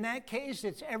abundance. In that case,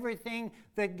 it's everything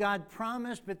that God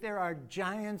promised, but there are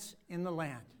giants in the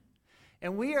land.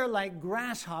 And we are like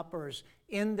grasshoppers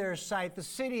in their sight. The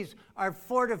cities are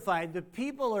fortified. The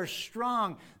people are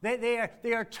strong. They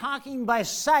are talking by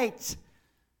sight,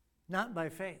 not by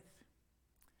faith.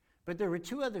 But there were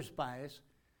 2 other spies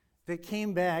that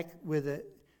came back with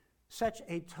such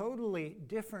a totally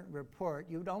different report.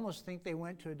 You would almost think they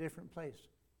went to a different place.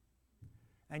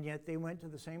 And yet they went to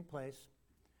the same place.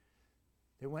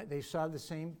 They saw the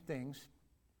same things.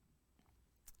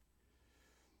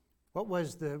 What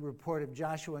was the report of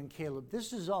Joshua and Caleb?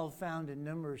 This is all found in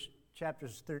Numbers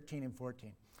chapters 13 and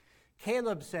 14.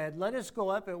 Caleb said, "Let us go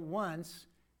up at once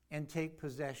and take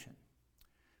possession,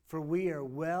 for we are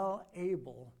well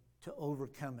able to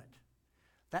overcome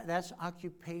it." That's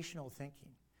occupational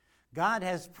thinking. God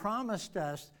has promised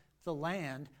us the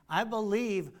land. I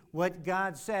believe what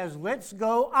God says. Let's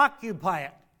go occupy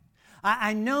it.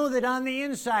 I know that on the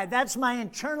inside, that's my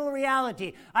internal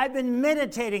reality. I've been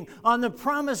meditating on the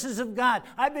promises of God.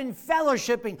 I've been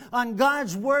fellowshipping on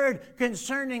God's word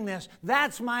concerning this.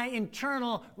 That's my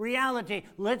internal reality.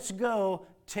 Let's go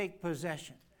take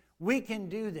possession. We can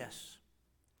do this.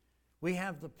 We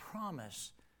have the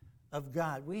promise of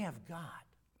God. We have God.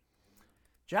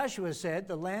 Joshua said,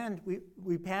 the land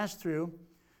we passed through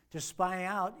to spy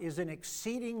out is an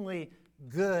exceedingly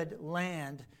good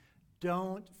land.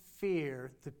 Don't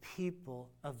fear the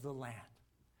people of the land,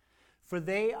 for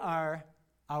they are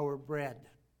our bread.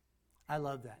 I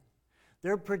love that.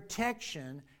 Their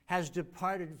protection has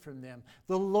departed from them.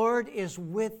 The Lord is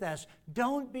with us.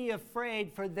 Don't be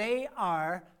afraid, for they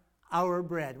are our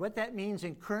bread. What that means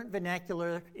in current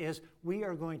vernacular is we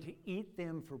are going to eat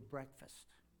them for breakfast.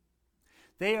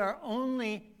 They are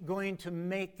only going to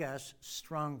make us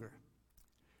stronger.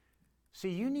 See,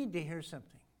 you need to hear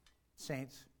something,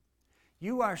 saints.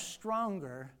 You are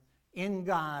stronger in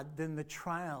God than the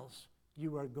trials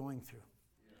you are going through.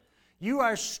 You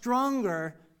are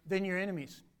stronger than your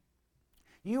enemies.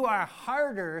 You are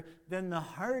harder than the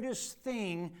hardest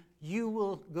thing you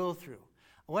will go through.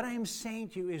 What I'm saying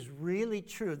to you is really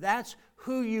true. That's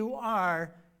who you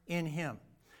are in Him.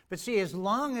 But see, as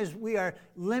long as we are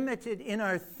limited in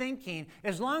our thinking,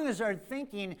 as long as our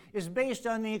thinking is based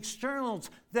on the externals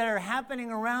that are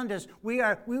happening around us, we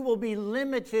will be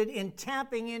limited in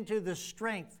tapping into the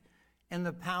strength and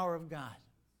the power of God.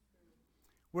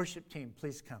 Worship team,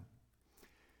 please come.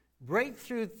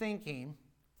 Breakthrough thinking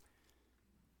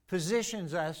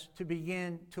positions us to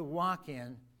begin to walk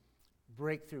in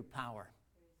breakthrough power.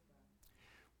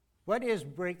 What is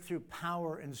breakthrough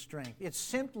power and strength? It's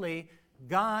simply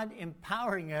God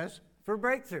empowering us for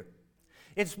breakthrough.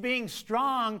 It's being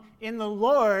strong in the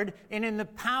Lord and in the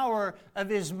power of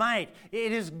His might.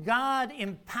 It is God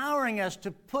empowering us to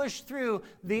push through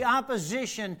the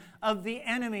opposition of the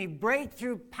enemy.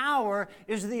 Breakthrough power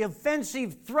is the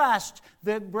offensive thrust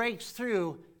that breaks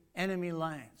through enemy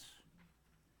lines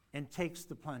and takes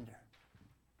the plunder.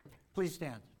 Please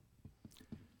stand.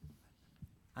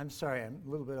 I'm sorry, I'm a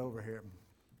little bit over here.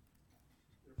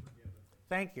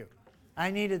 Thank you. I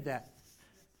needed that.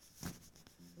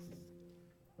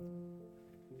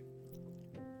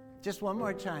 Just one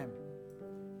more time.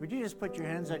 Would you just put your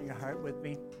hands on your heart with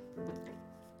me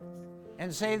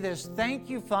and say this? Thank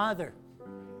you, Father,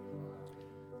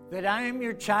 that I am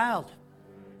your child.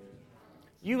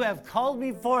 You have called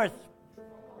me forth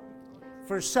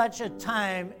for such a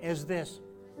time as this.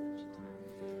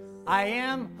 I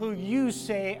am who you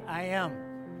say I am.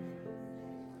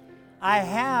 I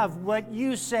have what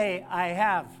you say I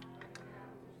have.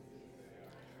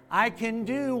 I can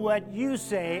do what you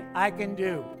say I can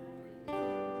do.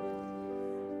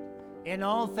 In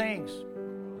all things,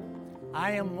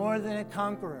 I am more than a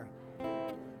conqueror.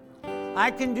 I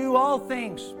can do all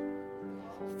things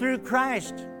through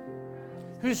Christ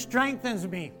who strengthens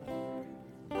me.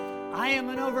 I am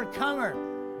an overcomer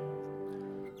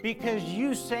because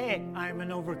you say I'm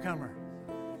an overcomer.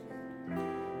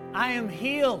 I am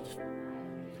healed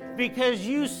because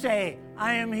you say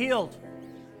I am healed.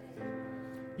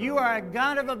 You are a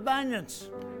God of abundance.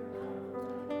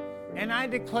 And I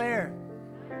declare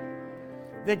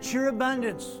that your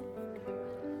abundance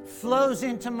flows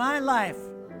into my life.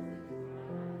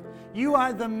 You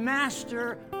are the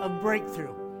master of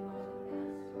breakthrough.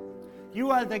 You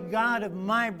are the God of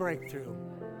my breakthrough.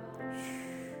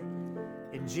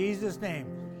 In Jesus' name,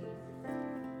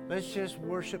 let's just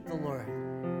worship the Lord.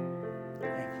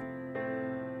 Thank you.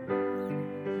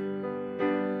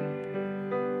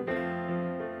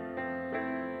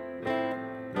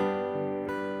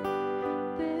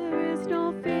 There is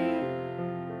no fear,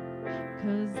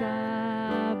 'cause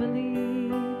I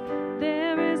believe.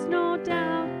 There is no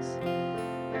doubt,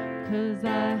 'cause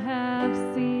I have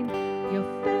seen your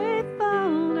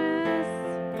faithfulness,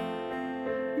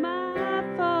 my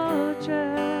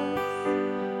fortress,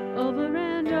 over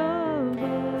and over.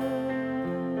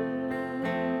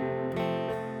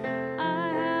 I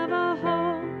have a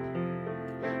hope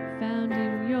found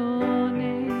in your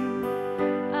name.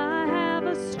 I have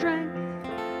a strength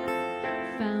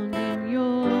found in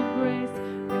your grace,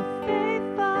 your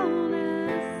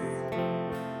faithfulness,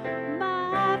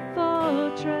 my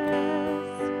fortress,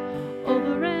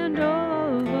 over and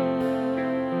over.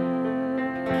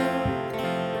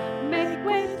 Make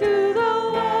way through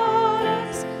the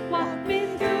waters, walk me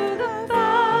through the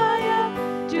fire,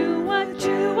 do what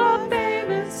you are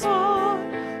famous for,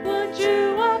 what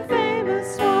you are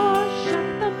famous for.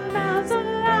 Shut the mouths of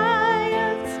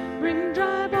lions, bring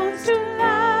dry bones to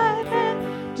life,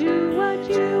 and do what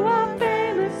you are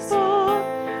famous for,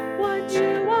 what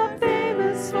you are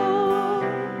famous for.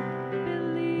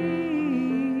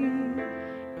 Believe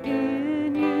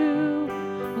in you,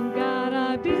 oh God,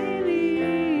 I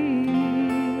believe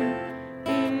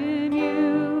in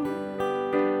you.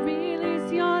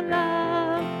 Release your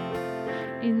love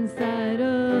inside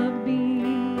of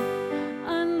me.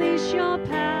 Unleash your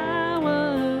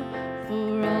power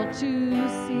for all to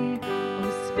see.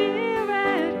 Oh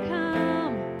Spirit,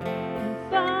 come and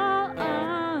fall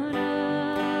on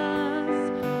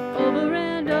us over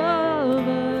and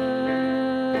over.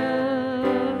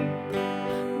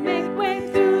 Make way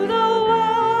through the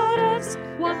waters,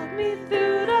 walk me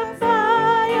through the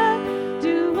fire,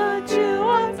 do what you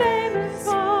are famous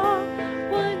for,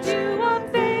 what you are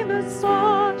famous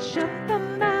for. Shut the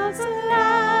mouths of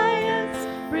lions,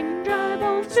 bring dry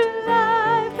bones to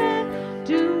life, and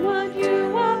do what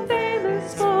you are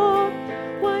famous for,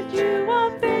 what you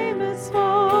are famous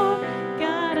for.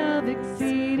 God of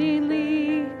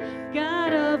exceedingly,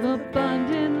 God of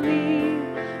abundantly,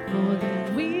 more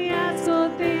than we ask or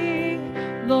think.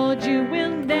 Lord, you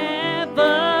will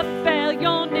never fail.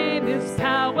 Your name is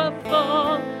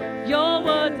powerful. Your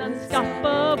word's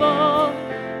unstoppable.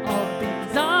 All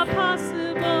things are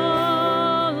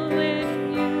possible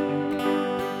in you.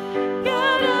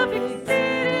 God of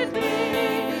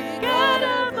exceedingly, God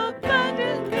of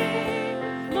abundantly,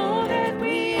 more than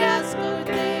we ask or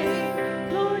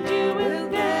think. Lord, you will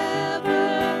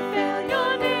never fail.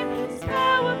 Your name is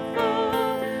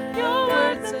powerful. Your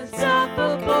word's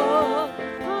unstoppable.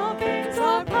 All things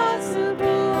are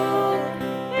possible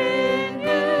in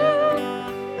you.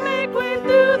 Make way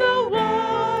through the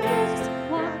waters,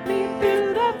 walk me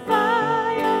through the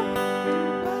fire. Do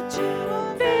what you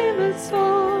are famous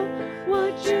for,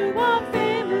 what you are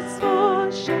famous for.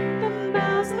 Shut the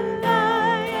mouths of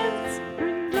lions,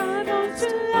 bring dry bones to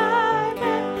life,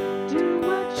 and do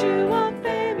what you are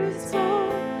famous for,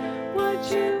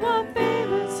 what you are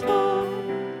famous for.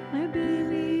 I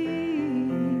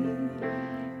believe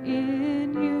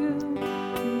in you,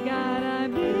 God, I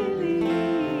believe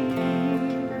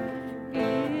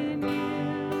in you.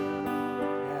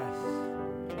 Yes.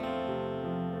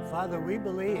 Father, we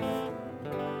believe.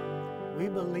 We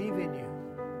believe in you.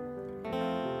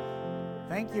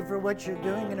 Thank you for what you're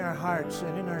doing in our hearts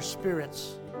and in our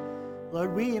spirits.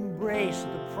 Lord, we embrace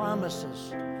the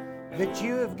promises that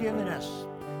you have given us.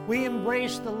 We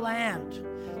embrace the land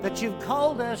that you've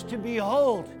called us to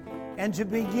behold and to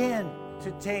begin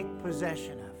to take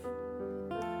possession of.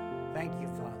 Thank you,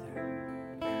 Father.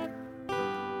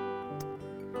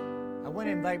 I want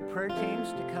to invite prayer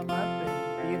teams to come up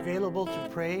and be available to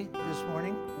pray this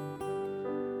morning.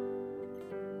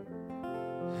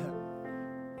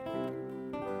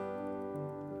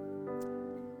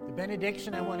 The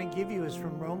benediction I want to give you is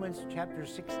from Romans chapter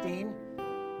 16,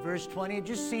 verse 20. It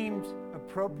just seemed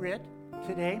appropriate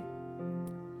today.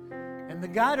 And the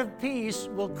God of peace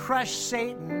will crush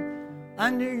Satan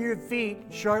under your feet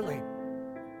shortly.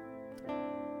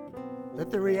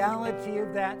 Let the reality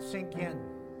of that sink in.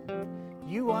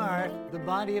 You are the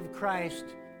body of Christ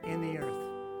in the earth.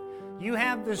 You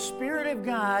have the Spirit of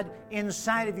God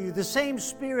inside of you, the same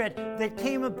Spirit that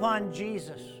came upon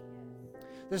Jesus.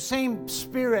 The same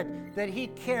Spirit that He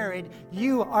carried.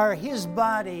 You are His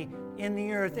body in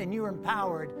the earth, and you are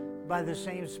empowered by the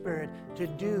same Spirit to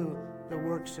do the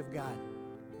works of God.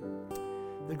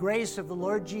 The grace of the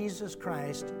Lord Jesus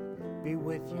Christ be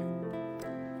with you.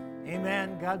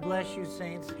 Amen. God bless you,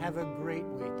 saints. Have a great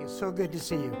week. It's so good to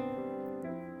see you.